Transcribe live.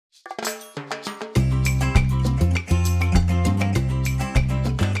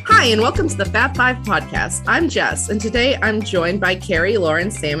Hi, and welcome to the Fab Five podcast. I'm Jess, and today I'm joined by Carrie,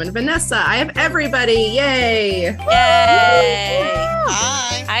 Lauren, Sam, and Vanessa. I have everybody. Yay! Yay!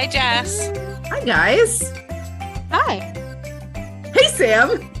 Hi. Hi, Jess. Hi, guys. Hi. Hey,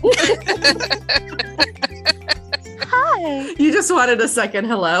 Sam. Hi. You just wanted a second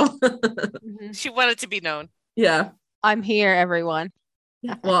hello. She wanted to be known. Yeah. I'm here, everyone.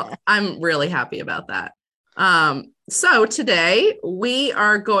 Well, I'm really happy about that. So today we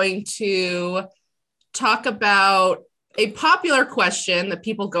are going to talk about a popular question that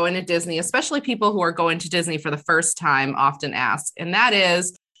people going to Disney, especially people who are going to Disney for the first time, often ask. And that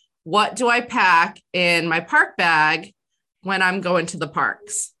is, what do I pack in my park bag when I'm going to the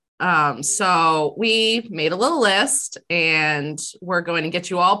parks? So we made a little list, and we're going to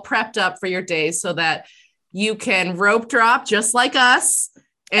get you all prepped up for your days so that you can rope drop just like us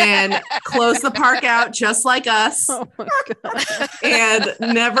and close the park out just like us. Oh my God.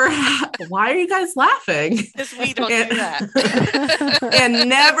 And never, why are you guys laughing? Because we don't do that. And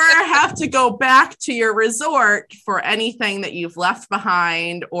never have to go back to your resort for anything that you've left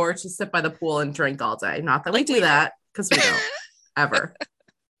behind or to sit by the pool and drink all day. Not that we do that, because we don't ever.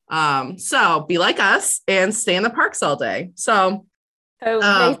 So be like us and stay in the parks all day. So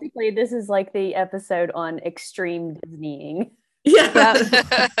basically, this is like the episode on extreme Disneying. yeah.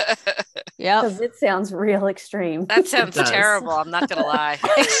 Yep. Because it sounds real extreme. That sounds It does. terrible. I'm not going to lie.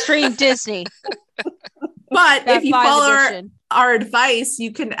 Extreme Disney. But if you That follow five edition. our advice,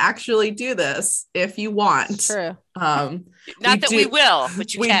 you can actually do this if you want. True. Not that we will,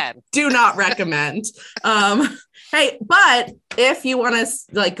 but you we can. do not recommend. Hey, but if you want to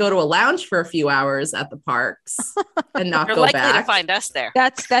like go to a lounge for a few hours at the parks and not You're go likely to back, find us there.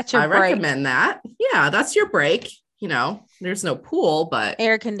 That's your I break. recommend that. Yeah, that's your break. You know, there's no pool, but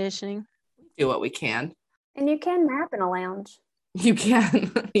Air conditioning. do what we can. And you can nap in a lounge, You can.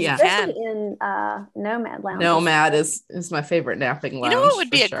 Yeah. especially in Nomad lounge. Nomad is my favorite napping You lounge. know what would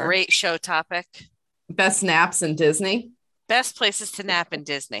for be a sure. great show topic? Best naps in Disney? Best places to nap in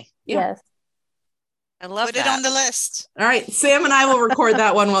Disney. Yeah. Yes. I love Put that. it on the list. All right, Sam and I will record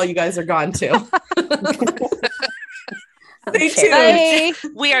that one while you guys are gone too. Stay tuned. Hey,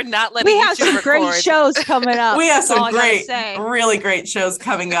 We are not letting we you have two some record. great shows coming up. We have That's all some I gotta great, say. really great shows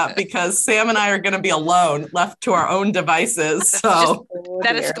coming up because Sam and I are going to be alone, left to our own devices. So,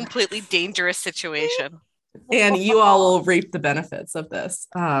 That is a completely dangerous situation. and you all will reap the benefits of this.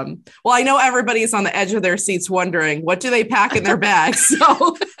 Well, I know everybody's on the edge of their seats wondering, what do they pack in their bags?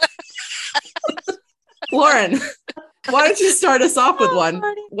 So, Lauren, why don't you start us off with one?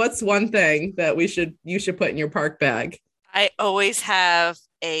 What's one thing that you should put in your park bag? I always have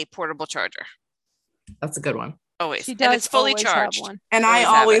a portable charger. That's a good one. Always. She And does it's fully always have charged. one. And Always I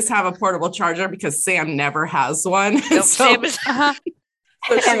have always have a portable charger because Sam never has one. Nope, so, Sam is- Uh-huh.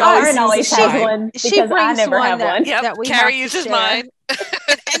 so she And Lauren uses always mine. has one She because I brings never one have that- one. Yep, that we Carrie have to uses share. mine.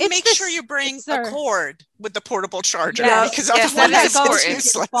 And It's make the sure you bring a sensor. cord with the portable charger Yeah. because Yes, otherwise that it's is important.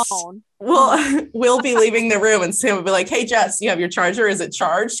 useless. phone. We'll be leaving the room and Sam will be like, hey, Jess, you have your charger? Is it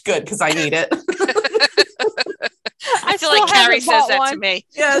charged? Good, because I need it. I feel still like Carrie haven't says bought that to one. me.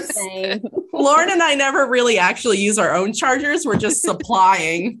 Yes. Same. Lauren and I never really actually use our own chargers. We're just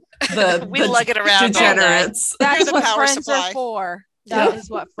supplying We the lug it around all day. degenerates. That's the what power friends supply. are for. Yeah. That is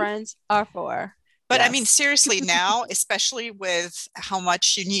what friends are for. But I Yes. mean, seriously, now, especially with how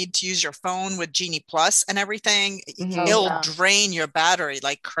much you need to use your phone with Genie Plus and everything, Mhm. it'll Yeah. drain your battery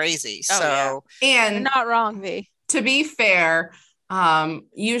like crazy. Oh, So You're And not wrong, V. to be fair,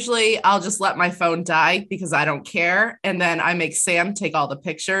 usually I'll just let my phone die because I don't care. And then I make Sam take all the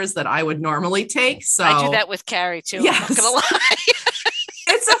pictures that I would normally take. So I do that with Carrie too. Yes. I'm not gonna lie.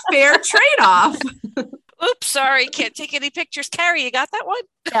 it's a fair trade-off. Oops, sorry, can't take any pictures. Carrie, you got that one?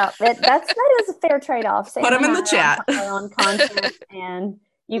 Yeah, that is a fair trade-off. Sam Put 'em in and the I chat. are on content, and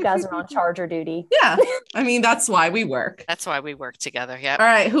you guys are on charger duty. Yeah. I mean, that's why we work. That's why we work together. Yeah. All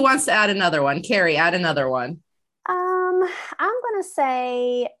right. Who wants to add another one? Carrie, add another one. I'm gonna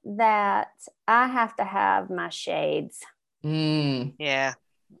say that I have to have my shades Yeah.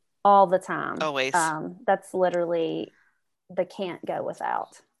 all the time. Always. That's literally the can't go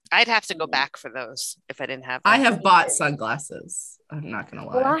without. I'd have to go back for those if I didn't have I them. have bought sunglasses. I'm not going to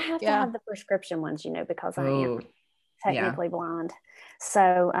lie. Well, I have to Yeah. have the prescription ones, because I Oh, am technically blind.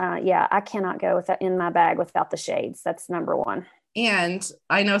 So, yeah, I cannot go with that in my bag without the shades. That's number one. and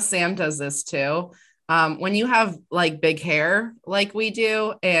I know Sam does this too. When you have like big hair like we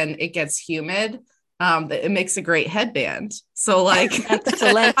do and it gets humid, it makes a great headband. So like,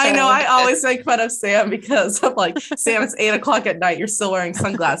 Excellent. I know I always make fun of Sam because I'm like, Sam, it's 8:00 at night. You're still wearing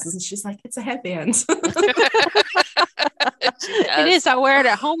sunglasses. And she's like, it's a headband. It is. I wear it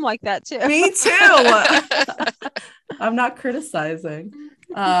at home like that too. Me too. I'm not criticizing.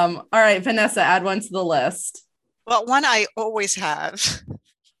 All right, Vanessa, add one to the list. Well, one I always have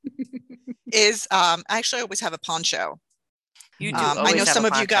is actually I always have a poncho. You do. I always know have some a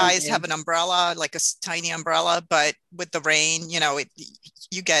of you poncho. guys have an umbrella, like a tiny umbrella, but with the rain,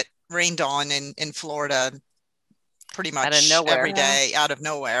 you get rained on in Florida pretty much Out of nowhere. every day out of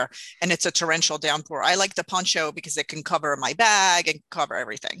nowhere. And it's a torrential downpour. I like the poncho because it can cover my bag and cover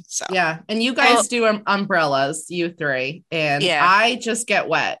everything. So Yeah. And you guys do umbrellas, you three. And Yeah. I just get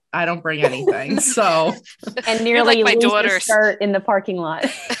wet. I don't bring anything. So And You're nearly like my lose your daughters. skirt in the parking lot.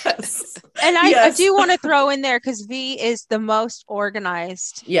 And I Yes. do want to throw in there because V is the most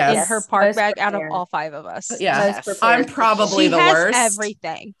organized Yes. in her park Most bag out of prepared. all 5 of us. Yeah. Most prepared. I'm probably She the has worst.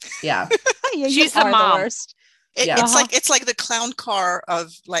 everything. Yeah. Yeah, you She's the are mom. worst. Yeah. it's like the clown car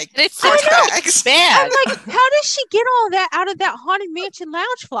of like And it's park so bags. bad. I'm like, how does she get all that out of that haunted mansion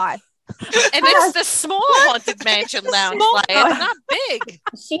lounge fly? And it's the small haunted mansion lounge Small fly. It's not big.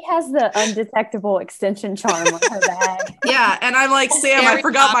 She has the undetectable extension charm on her bag. Yeah. And I'm like, Sam, I Very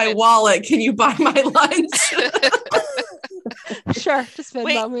forgot my common. wallet. Can you buy my lunch? Sure, just spend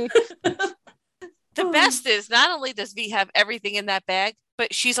Wait. on me. The best is not only does V have everything in that bag,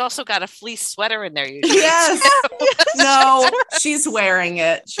 but she's also got a fleece sweater in there usually. Yes. No, she's wearing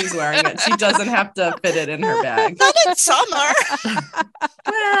it. She's wearing it. She doesn't have to fit it in her bag. Not in summer.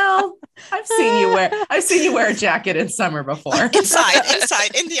 Well, I've seen you wear a jacket in summer before.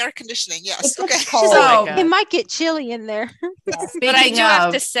 inside in the air conditioning. Yes. It's Okay. cold. So- It might get chilly in there. Yes. But I Speaking do have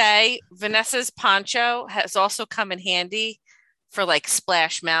of- to say, Vanessa's poncho has also come in handy for like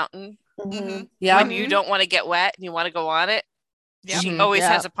Splash Mountain Mhm. Yeah. when you don't want to get wet and you want to go on it. Yeah. She Mhm. always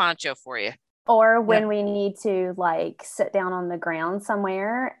Yeah. has a poncho for you. Or when we need to like sit down on the ground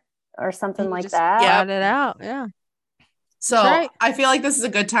somewhere or something You like just that. Yeah. Got it out. Yeah. So That's right. I feel like this is a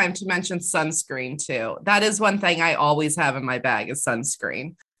good time to mention sunscreen too. That is one thing I always have in my bag is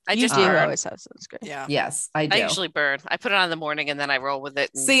sunscreen. I You just do burn. always have sunscreen. Yeah. Yes, I do. I usually burn. I put it on in the morning and then I roll with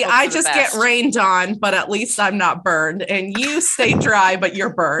it. and See, hope I for the just best. get rained on, but at least I'm not burned. And you stay dry, but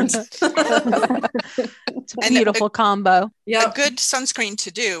you're burned. It's a And beautiful combo. A Yep. good sunscreen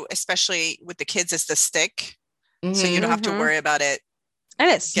to do, especially with the kids, is the stick. So Mhm. you don't have to Mhm. worry about it And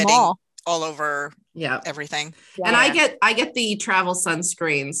it's Getting- small. all over Yeah. everything. And I Yeah. get the travel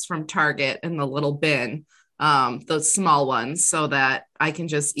sunscreens from Target in the little bin, those small ones, so that I can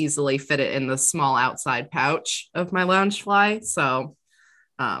just easily fit it in the small outside pouch of my Loungefly. So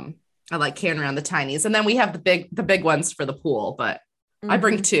I like carrying around the tinies. And then we have the big ones for the pool, but I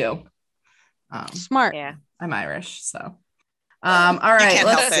bring Mhm. 2. Smart. Yeah. I'm Irish, so all right, can't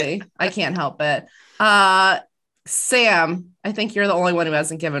let's help it. see. I can't help it. Sam, I think you're the only one who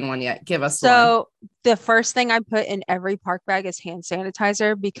hasn't given one yet. Give us one. So the first thing I put in every park bag is hand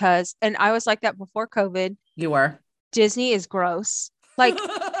sanitizer because, and I was like that before COVID. You were. Disney is gross. Like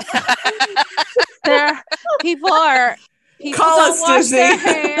there, people don't Call us, wash their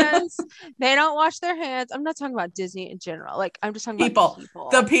Disney. hands. They don't wash their hands. I'm not talking about Disney in general. Like I'm just talking about people.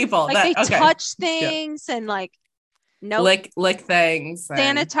 The people Like that they okay. touch things and like no lick things.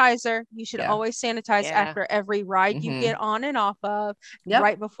 and- sanitizer. You should Yeah. always sanitize Yeah. after every ride you Mhm. get on and off of, Yep.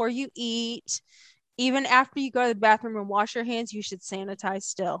 right before you eat. Even after you go to the bathroom and wash your hands, you should sanitize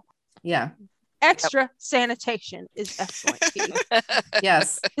still. Yeah. Extra sanitation is excellent. Key.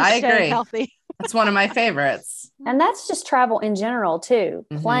 Yes, to I stay agree. Healthy. That's one of my favorites. And that's just travel in general too.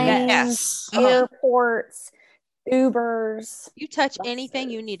 Mhm. Planes, Yes. airports, Ubers. You touch anything,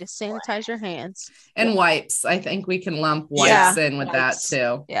 you need to sanitize your hands. And wipes. I think we can lump wipes Yeah. in with Wipes. that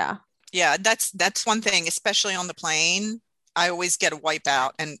too. Yeah. Yeah, that's one thing, especially on the plane. I always get a wipe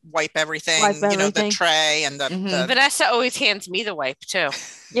out and wipe everything, Wipe you know, the everything. tray and the, Mhm. the Vanessa always hands me the wipe too.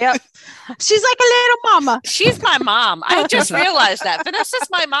 Yep. She's like a little mama. She's my mom. I just realized that. Vanessa's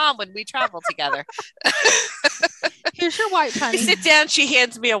my mom when we travel together. Here's your wipe, I honey. sit down, she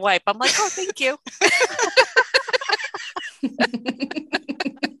hands me a wipe. I'm like, oh, thank you.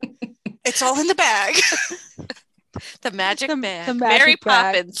 it's all in the bag. The magic The- man. the Mary magic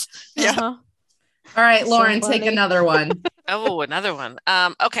bag. Poppins. Yeah. Uh-huh. All right, So Lauren, take funny. another one. Oh, another one.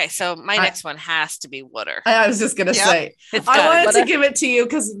 Okay, so my I- next one has to be water. I was just gonna Yep. say It's I gotta wanted be. to give it to you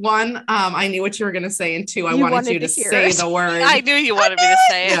because one, I knew what you were gonna say, and two, I You wanted wanted you to to hear say it. the word. I knew you wanted me to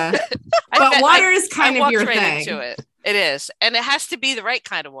say it. Yeah. I But bet- water is I kind of walked your right thing. into it. It is. And it has to be the right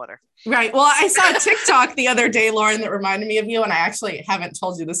kind of water. Right. Well, I saw a TikTok the other day, Lauren, that reminded me of you. And I actually haven't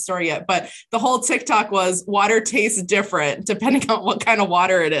told you the story yet, but the whole TikTok was water tastes different depending on what kind of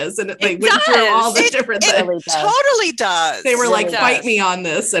water it is. And they went through all the different things. Really does. Totally does. They were Really like, does. fight me on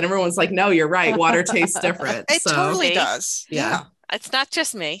this. And everyone's like, no, you're right. Water tastes different. It So, totally See? does. Yeah. It's not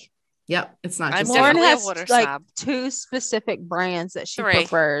just me. Yep. It's not I'm just Lauren definitely a has water like snob. 2 specific brands that she 3.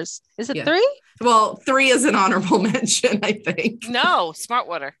 prefers. Is it Yeah. 3? Well, 3 is an honorable mention, I think. No, Smart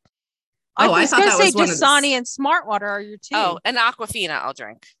Water. Oh, I was thought gonna that say was one of the- Dasani and Smart Water are your 2. Oh, and Aquafina I'll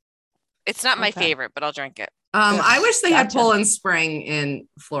drink. It's not my Okay. favorite, but I'll drink it. I wish they had Gotcha. Poland Spring in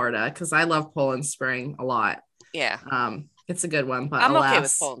Florida because I love Poland Spring a lot. Yeah. It's a good one, but I'm alas, okay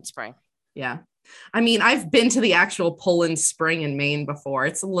with Poland Spring. Yeah. I mean, I've been to the actual Poland Spring in Maine before.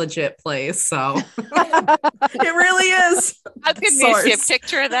 It's a legit place. So it really is. How good news do you have a Source.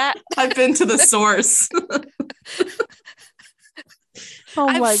 picture of that? I've been to the source. Oh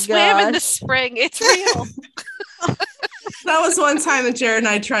I've my swam in god. the spring. It's real. That was one time that Jared and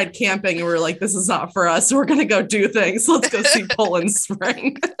I tried camping and we were like, this is not for us. We're going to go do things. Let's go see Poland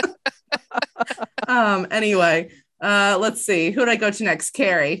Spring. Anyway, let's see. Who did I go to next?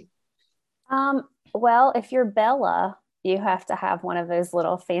 Carrie. Well, if you're Bella, you have to have one of those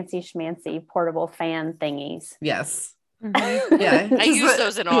little fancy schmancy portable fan thingies. Yes. Mhm. Yeah. I use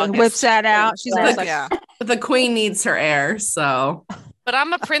those in August. Whips that out. She's Yeah. always like, Yeah. The queen needs her air. So But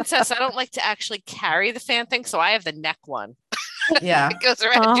I'm a princess. I don't like to actually carry the fan thing, so I have the neck one. yeah. It goes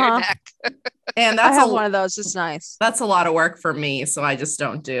around your Uh-huh. neck. And I that's have a one of those. It's nice. that's a lot of work for me. So I just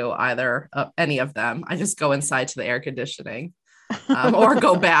don't do either any of them. I just go inside to the air conditioning or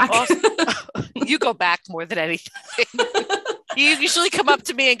go back. Also- You go back more than anything. You usually come up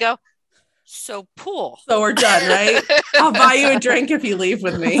to me and go, so pool. So we're done, right? I'll buy you a drink if you leave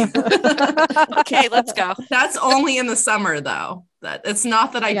with me. Okay, let's go. That's only in the summer though. That it's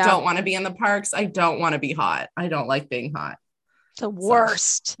not that I Yeah. don't want to be in the parks. I don't want to be hot. I don't like being hot. The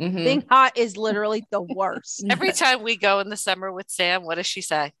worst. Mhm. Being hot is literally the worst. Every time we go in the summer with Sam, what does she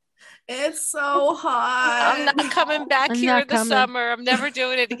say? It's so hot. I'm not coming back I'm here not in the coming. summer. I'm never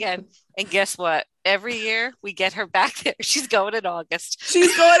doing it again. And guess what? Every year we get her back there. She's going in August.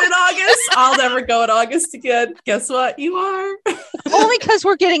 She's going in August. I'll never go in August again. Guess what? You are Only because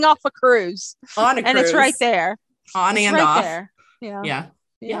we're getting off a cruise. on a cruise. And it's right there. On It's and right off. there. Yeah. Yeah.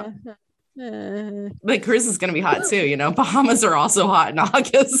 Yeah. Uh, The cruise is going to be hot too. You know, Bahamas are also hot in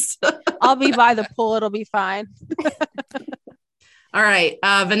August. I'll be by the pool. It'll be fine. All right.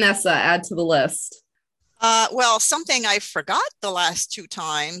 Vanessa, add to the list. Well, something I forgot the last 2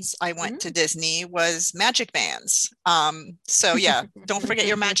 times I went to Disney was magic bands. So yeah, don't forget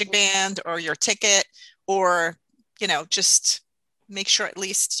your magic band or your ticket, or just make sure at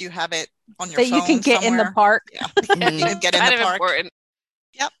least you have it on your That phone you can get in the somewhere. park. Yeah, Mhm. you can get in Kind the of park. important.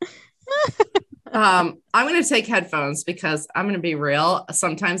 I'm going to take headphones because I'm going to be real.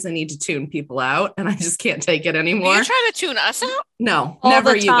 Sometimes I need to tune people out and I just can't take it Are anymore. you trying to tune us out? No, All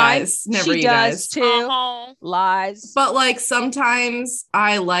never the you time. guys. Never She you does guys. too. Uh-huh. Lies. But like sometimes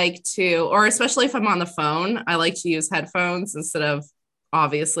I like to, or especially if I'm on the phone, I like to use headphones instead of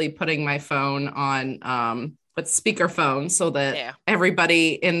obviously putting my phone on with speakerphone so that Yeah.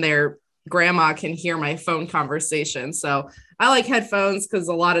 everybody in their grandma can hear my phone conversation. So I like headphones because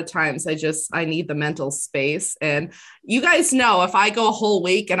a lot of times I need the mental space. And you guys know if I go a whole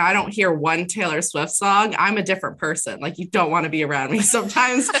week and I don't hear one Taylor Swift song, I'm a different person. Like you don't want to be around me.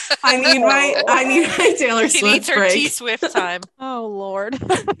 Sometimes I need my Taylor She Swift needs her break. T-Swift time. Oh Lord.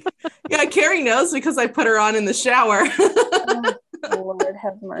 Yeah, Carrie knows because I put her on in the shower. Lord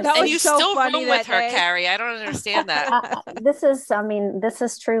have mercy. That And was you so still funny room with that her, day. Carrie. I don't understand that. This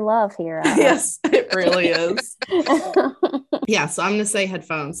is true love here. Yes, it really is. Yeah, so I'm going to say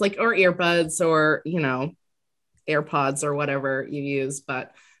headphones, like or earbuds or, AirPods or whatever you use.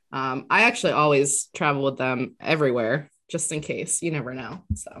 But I actually always travel with them everywhere, just in case. You never know.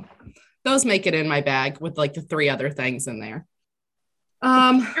 So those make it in my bag with like the 3 other things in there.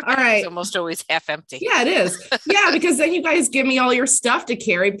 All right. It's almost always half empty. Yeah, it is. Yeah, because then you guys give me all your stuff to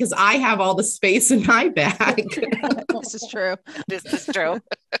carry because I have all the space in my bag. This is true. This is true.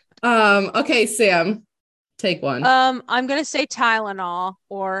 Okay, Sam, take one. I'm gonna say Tylenol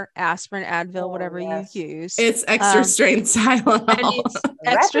or aspirin, Advil, Oh, whatever yes. you use. It's extra strength and Tylenol. it's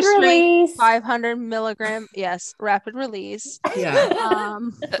extra Rapid strength, release. 500 milligram. Yes, rapid release. Yeah.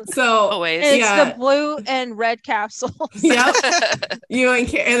 So Always. It's Yeah. the blue and red capsules. Yep.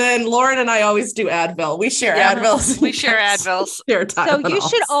 And then Lauren and I always do Advil. We share Yeah, Advils. we share Advils. Share So you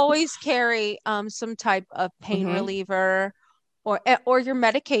should Tylenols. always carry some type of pain Mhm. reliever or your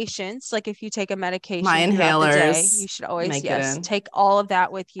medications. Like if you take a medication My throughout the day, inhalers, you should always make it in. take all of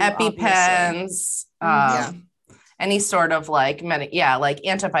that with you. Obviously. EpiPens, Yeah. any sort of like like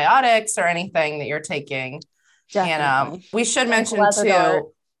antibiotics or anything that you're taking. Definitely. And we should mention leather dart.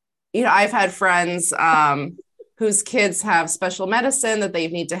 too, I've had friends whose kids have special medicine that they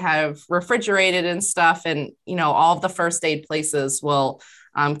need to have refrigerated and stuff. And, all of the first aid places will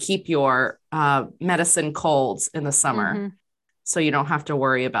keep your medicine cold in the summer. Mhm. So you don't have to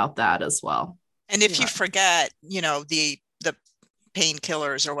worry about that as well. And if you forget, the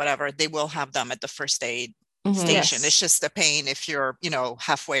painkillers or whatever, they will have them at the first aid station. Yes. It's just the pain if you're,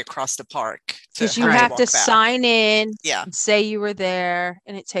 halfway across the park. Because you have to sign in, Yeah. and say you were there,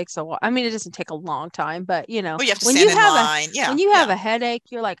 and it takes a while. I mean, it doesn't take a long time, but Well, you have to when stand you in have line. when you have a headache,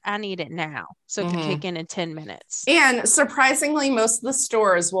 you're like, I need it now, so it can kick in 10 minutes. And surprisingly, most of the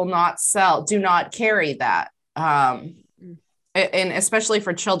stores do not carry that. And especially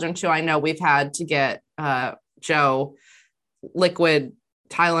for children too, I know we've had to get Joe liquid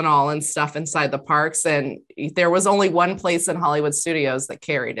Tylenol and stuff inside the parks, and there was only one place in Hollywood Studios that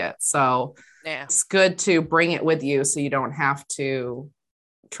carried it. So it's good to bring it with you so you don't have to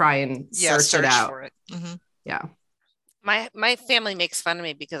try and search it out. For it. Mm-hmm. Yeah. My family makes fun of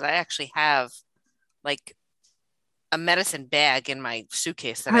me because I actually have like a medicine bag in my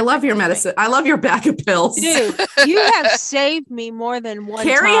suitcase. I love your medicine. I love your bag of pills. Dude, you have saved me more than one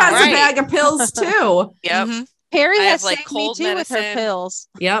Carrie time. has a bag of pills too. Yep. Mm-hmm. Carrie I has have, like, saved me cold too with her medicine. pills.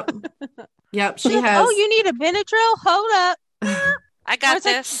 Yep. Yep. She She's like, has. oh, you need a Benadryl? Hold up. I I got was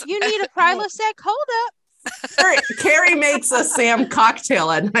like, this. you need a Prilosec? Hold up. Carrie makes a Sam cocktail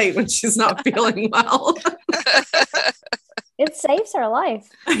at night when she's not feeling well. It saves her life.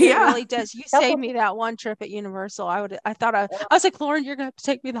 It Yeah. really does. You saved me that one trip at Universal. I was like, Lauren, you're gonna have to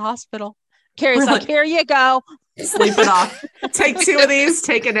take me to the hospital. Carrie's like, here you go. Sleep it off. Take 2 of these,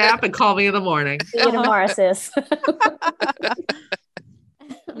 take a nap, and call me in the morning. See you tomorrow, sis.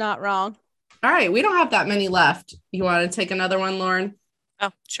 Not wrong. All right. We don't have that many left. You want to take another one, Lauren?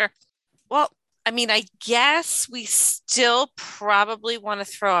 Oh, sure. Well, I mean, I guess we still probably want to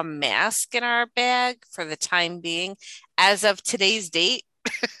throw a mask in our bag for the time being. As of today's date,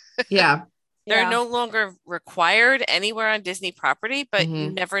 Yeah. they're Yeah. no longer required anywhere on Disney property, but you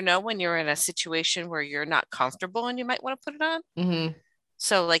Mhm. never know when you're in a situation where you're not comfortable and you might want to put it on. Mm-hmm.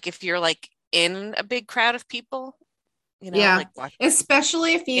 So, like, if you're like in a big crowd of people, Yeah. like watch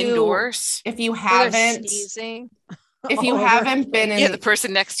Especially if you indoors. if you Or they're haven't sneezing. if you All over. haven't been in Yeah, the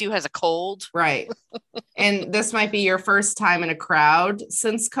person next to you has a cold. right. And this might be your first time in a crowd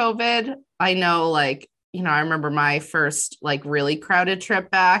since COVID. I know, like, I remember my first like really crowded trip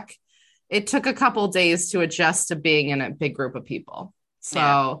back. It took a couple days to adjust to being in a big group of people.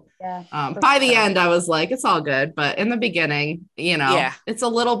 So Yeah. by the end, I was like, it's all good. But in the beginning, Yeah. it's a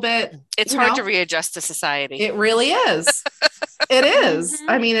little bit, It's You hard know, to readjust to society. it really is. It is. Mhm.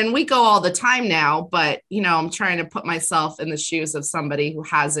 I mean, and we go all the time now, but, I'm trying to put myself in the shoes of somebody who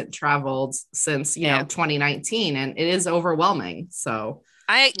hasn't traveled since, Yeah. 2019, and it is overwhelming. So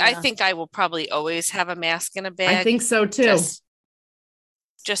I Yeah. think I will probably always have a mask in a bag. I think so too.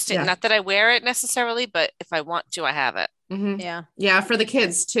 Just Yeah. not that I wear it necessarily, but if I want to, I have it. Mhm. Yeah. Yeah, for the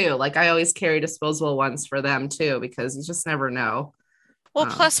kids too. Like I always carry disposable ones for them too, because you just never know. Well,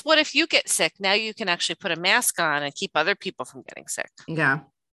 Um, plus, what if you get sick? Now you can actually put a mask on and keep other people from getting sick. Yeah.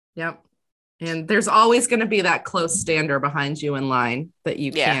 Yep. And there's always going to be that close stander behind you in line that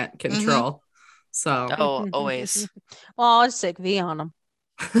you Yeah. can't control. So, Oh, always. Well, I'll stick V on them.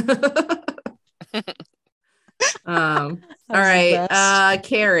 all right.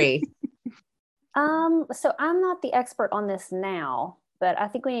 Carrie. So I'm not the expert on this now, but I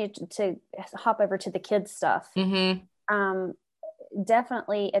think we need to hop over to the kids stuff. Mm-hmm.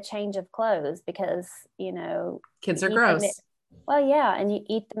 Definitely a change of clothes because, Kids are eat the gross. well, yeah. And you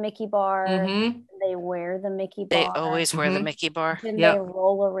eat the Mickey bar, Mm-hmm. they wear the Mickey They bar. always wear the Mhm. Mickey bar. Then Yep. they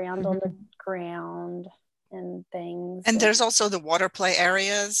roll around on the ground and things. And there's also the water play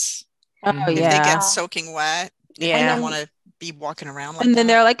areas. Oh, Mhm. If yeah. they get soaking wet, you Yeah. don't want to be walking around like And then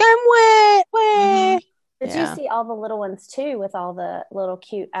that. they're like, I'm wet, wet. But Yeah. you see all the little ones too with all the little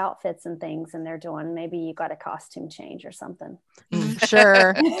cute outfits and things, and they're doing, maybe you got a costume change or something.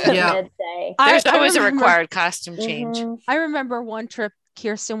 Sure. Yeah. Midday. There's I always a remember- required costume change. Mhm. I remember one trip,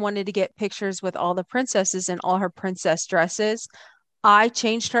 Kirsten wanted to get pictures with all the princesses in all her princess dresses. I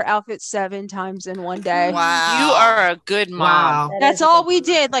changed her outfit 7 times in one day. Wow. You are a good mom. Wow. That That's is a all good we one.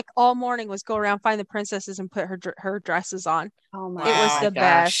 did. Like all morning was go around, find the princesses, and put her dresses on. Oh my It was Wow. the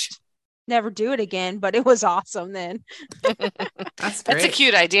Gosh. best. Never do it again, but it was awesome then. That's That's a great.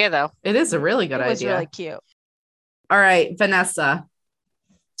 cute idea, though. It is a really good It was idea. really cute. All right, Vanessa.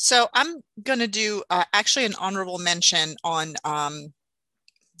 So I'm going to do actually an honorable mention on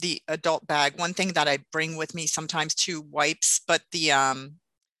the adult bag. One thing that I bring with me sometimes too, wipes, but the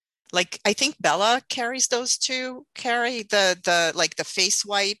like I think Bella carries those too, Carrie, the like the face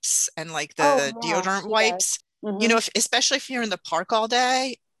wipes and like the deodorant wipes. You know, especially if you're in the park all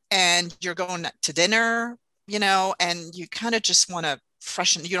day and you're going to dinner, you know, and you kind of just want to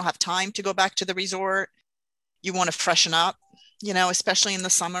freshen, you don't have time to go back to the resort. You want to freshen up, you know, especially in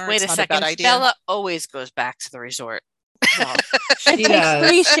the summer. Wait it's a not second. a bad idea. Bella always goes back to the resort. Well, She does.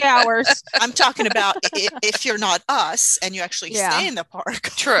 3 showers. I'm talking about if you're not us and you actually Yeah. stay in the park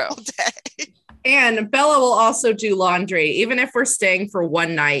True. all day. And Bella will also do laundry. Even if we're staying for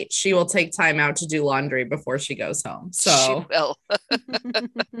one night, she will take time out to do laundry before she goes home. She So will.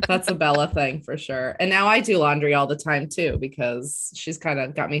 that's a Bella thing for sure. And now I do laundry all the time too, because she's kind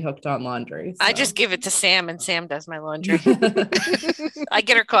of got me hooked on laundry. I so. just give it to Sam and Sam does my laundry. I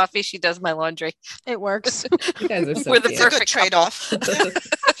get her coffee. She does my laundry. It works. You guys are so We're the cute. It's a good Perfect trade-off.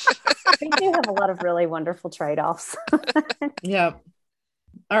 We do have a lot of really wonderful trade-offs. Yep.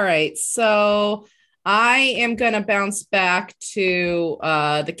 All right. So I am going to bounce back to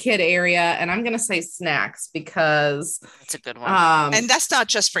the kid area, and I'm going to say snacks because That's a good one. And that's not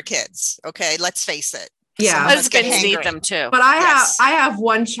just for kids. Okay. Let's face it. Yeah. Some of us get Husbands need hangry. them too. but Yes. I have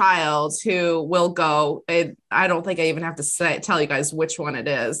one child who will go, I don't think I even have to tell you guys which one it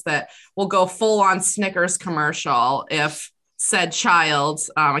is, that will go full on Snickers commercial if said child,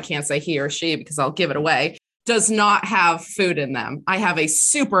 I can't say he or she because I'll give it away, does not have food in them. I have a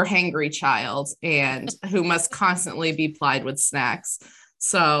super hangry child and who must constantly be plied with snacks.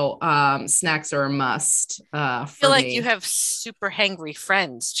 So snacks are a must. I For feel like me. you have super hangry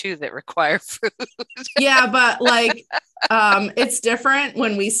friends too that require food. Yeah, but like it's different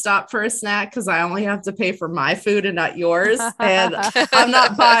when we stop for a snack because I only have to pay for my food and not yours. And I'm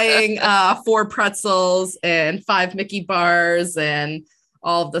not buying 4 pretzels and 5 Mickey bars and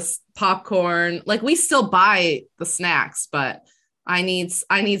all of this popcorn. Like we still buy the snacks, but I need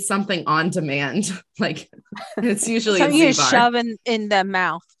something on demand. Like it's usually So a you Z-bar. shove in the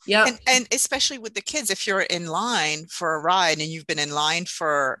mouth. Yep. And especially with the kids, if you're in line for a ride and you've been in line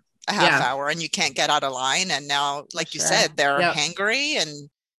for a half hour and you can't get out of line, and now, like you Sure. said, they're Yep. hangry, and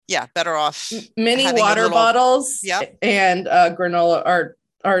yeah, better off. Mini having a water little- bottles Yep. and granola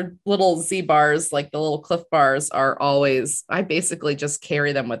our little Z bars, like the little Cliff bars, are always, I basically just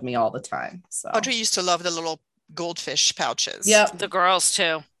carry them with me all the time. So Audrey used to love the little goldfish pouches. yep, The girls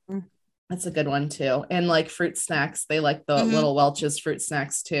too. that's a good one too. And like fruit snacks, they like the Mhm. little Welch's fruit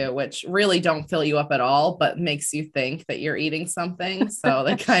snacks too, which really don't fill you up at all, but makes you think that you're eating something. So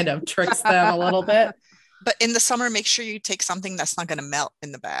that kind of tricks them a little bit. But in the summer, make sure you take something that's not going to melt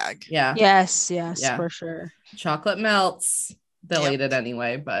in the bag. Yeah. Yes, Yeah. for sure. Chocolate melts. They'll Yep. eat it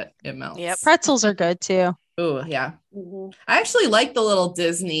anyway, but it melts. Yep. Pretzels are good too. Oh, yeah. Mhm. I actually like the little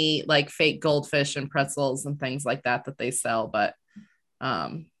Disney like fake goldfish and pretzels and things like that they sell, but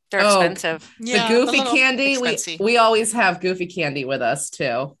They're Oh, expensive. Yeah, the Goofy little candy, expensive. we always have Goofy candy with us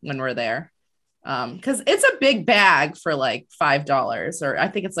too when we're there. Because it's a big bag for like $5, or I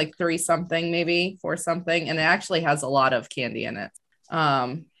think it's like 3 something, maybe 4 something, and it actually has a lot of candy in it.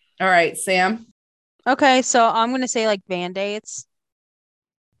 All right, Sam. Okay, so I'm gonna say like Band-Aids.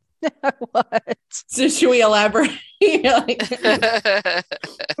 What? So should we elaborate? Like,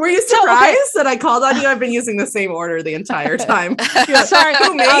 were you So, okay. surprised that I called on you? I've been using the same order the entire time. You're like, Sorry,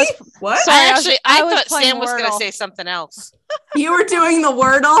 who, me? I was- What? Sorry, I was thought playing Sam was going to Wordle. say something else. You were doing the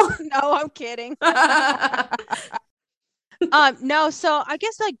Wordle? No, I'm kidding. No, so I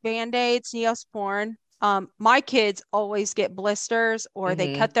guess like Band-Aids, Neosporin. My kids always get blisters or they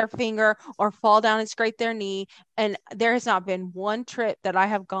Mhm. cut their finger or fall down and scrape their knee. And there has not been one trip that I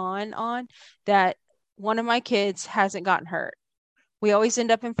have gone on that one of my kids hasn't gotten hurt. We always end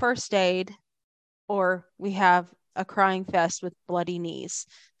up in first aid or we have a crying fest with bloody knees.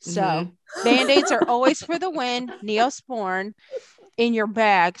 So Mhm. Band-Aids are always for the win, Neosporin in your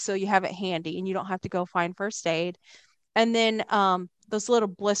bag so you have it handy and you don't have to go find first aid. And then those little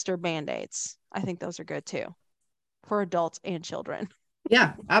blister Band-Aids. I think those are good too for adults and children.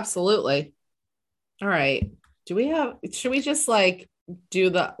 Yeah, absolutely. All right. Should we just like do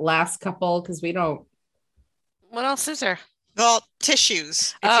the last couple? Because we don't. What else is there? Well,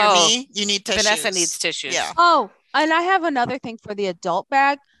 tissues. If Oh, you're me, you need tissues. Vanessa needs tissues. Yeah. Oh, and I have another thing for the adult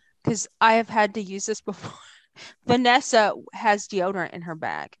bag because I have had to use this before. Vanessa has deodorant in her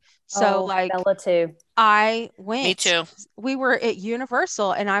bag. So like Bella too. I went. Me too. We were at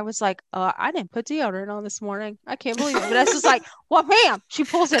Universal and I was like, I didn't put deodorant on this morning. I can't believe it. Vanessa's was like, well, bam, she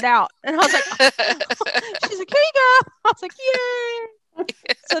pulls it out. And I was like, she's like, here you go. I was like, yay.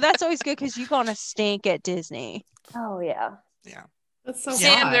 So that's always good because you're going to stink at Disney. Oh yeah. Yeah. That's so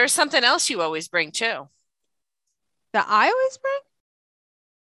Sam, hot. there's something else you always bring too. That I always bring?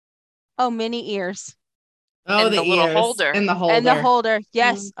 Oh, mini ears. Oh, And the the little ears holder. and the holder. And the holder.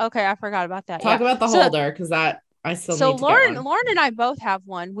 Yes. Okay. I forgot about that. Talk Yeah. about the So- holder because that I still So need to Lauren, get one. Lauren and I both have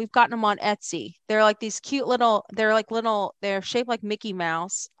one. We've gotten them on Etsy. They're like these cute little. They're shaped like Mickey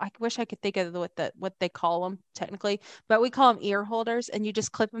Mouse. I wish I could think of what they call them technically, but we call them ear holders. And you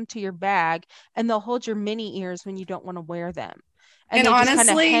just clip them to your bag, and they'll hold your mini ears when you don't want to wear them. And And they just kind of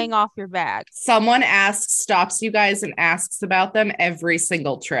honestly, hang off your bag. Someone stops you guys and asks about them every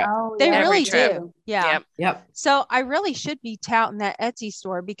single trip. Oh, They yeah. really trip. do. Yeah. Yep. Yep. So I really should be touting that Etsy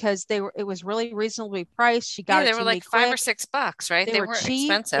store because it was really reasonably priced. She got Yeah, it they to were me like $5 or quick. $6, right? They They were weren't cheap.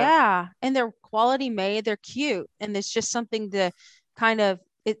 expensive. Yeah. And they're quality made. They're cute. And it's just something to kind of,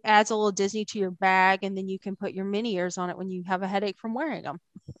 it adds a little Disney to your bag. And then you can put your mini ears on it when you have a headache from wearing them.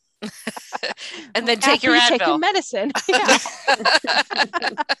 And then take After your you take your Advil. medicine. Yeah.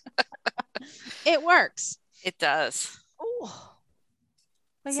 It works. It does. Ooh.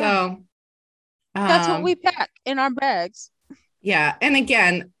 But yeah, So that's what we pack in our bags. yeah. And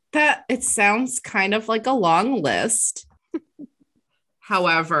again, that it sounds kind of like a long list.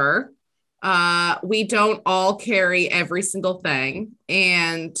 However, we don't all carry every single thing.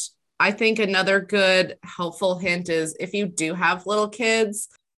 And I think another good helpful hint is if you do have little kids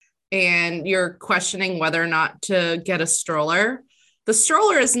and you're questioning whether or not to get a stroller, the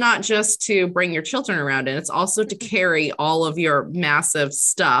stroller is not just to bring your children around in, it's also to carry all of your massive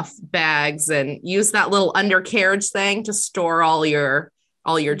stuff, bags, and use that little undercarriage thing to store all your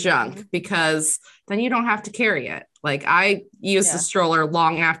junk, because then you don't have to carry it. Like I used the stroller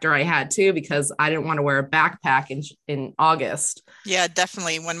long after I had to because I didn't want to wear a backpack in August. Yeah,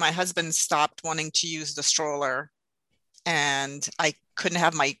 definitely. When my husband stopped wanting to use the stroller and I couldn't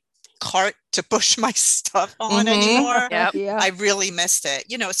have my cart to push my stuff on anymore, Yep. Yeah. I really missed it.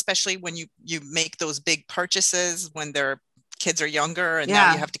 You know, especially when you make those big purchases when their kids are younger and now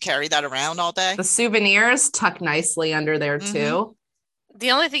Yeah. you have to carry that around all day. The souvenirs tuck nicely under there too.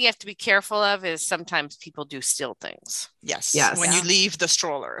 The only thing you have to be careful of is sometimes people do steal things. Yes. Yes. When you leave the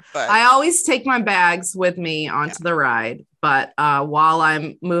stroller. But I always take my bags with me onto the ride, but while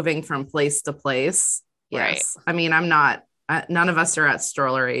I'm moving from place to place, yes. I mean, I'm not, none of us are at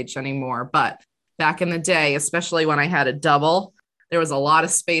stroller age anymore, but back in the day, especially when I had a double, there was a lot of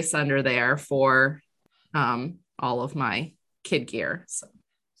space under there for all of my kid gear. So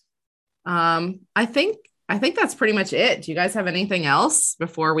I think that's pretty much it. Do you guys have anything else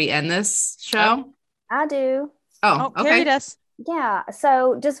before we end this show? I do. Oh, Carried okay. us. Yeah.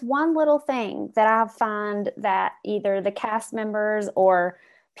 So just one little thing that I find that either the cast members or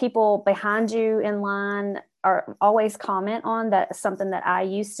people behind you in line are always comment on, that something that I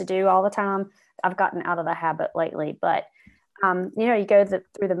used to do all the time. I've gotten out of the habit lately, but you go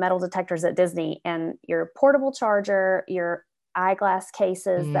through the metal detectors at Disney and your portable charger, your eyeglass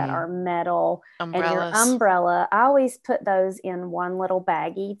cases that are metal, Umbrellas. and your umbrella. I always put those in one little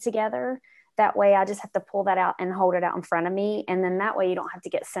baggie together. That way I just have to pull that out and hold it out in front of me. And then that way you don't have to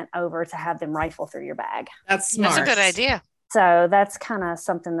get sent over to have them rifle through your bag. That's smart. That's a good idea. So that's kind of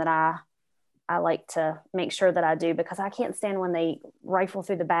something that I like to make sure that I do, because I can't stand when they rifle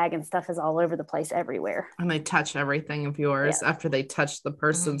through the bag and stuff is all over the place everywhere. And they touch everything of yours after they touch the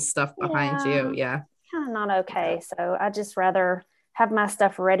person's stuff behind Yeah. you. Yeah. Kind of not okay. So I just rather have my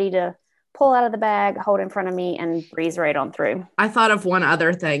stuff ready to pull out of the bag, hold in front of me, and breeze right on through. I thought of one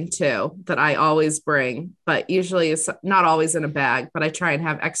other thing too that I always bring, but usually it's not always in a bag, but I try and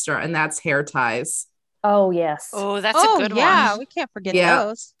have extra, and that's hair ties. Oh, yes. Oh, that's a good yeah, one. we can't forget Yeah.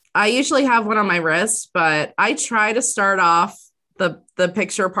 those. I usually have one on my wrist, but I try to start off the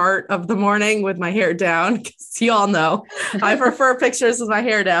picture part of the morning with my hair down, because you all know I prefer pictures with my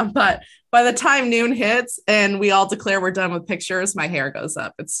hair down. But by the time noon hits and we all declare we're done with pictures, my hair goes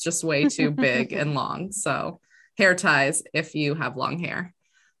up. It's just way too big and long. So hair ties if you have long hair.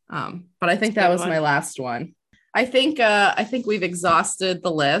 But I think that was my last one. I think we've exhausted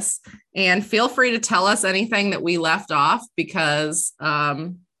the list, and feel free to tell us anything that we left off, because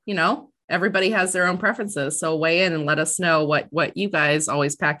everybody has their own preferences. So weigh in and let us know what you guys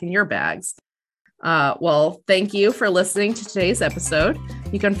always pack in your bags. Well, thank you for listening to today's episode.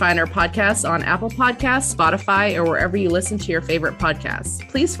 You can find our podcast on Apple Podcasts, Spotify, or wherever you listen to your favorite podcasts.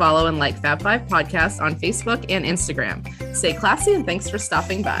 Please follow and like Fab5 Podcast on Facebook and Instagram. Stay classy, and thanks for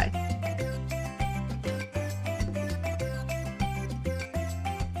stopping by.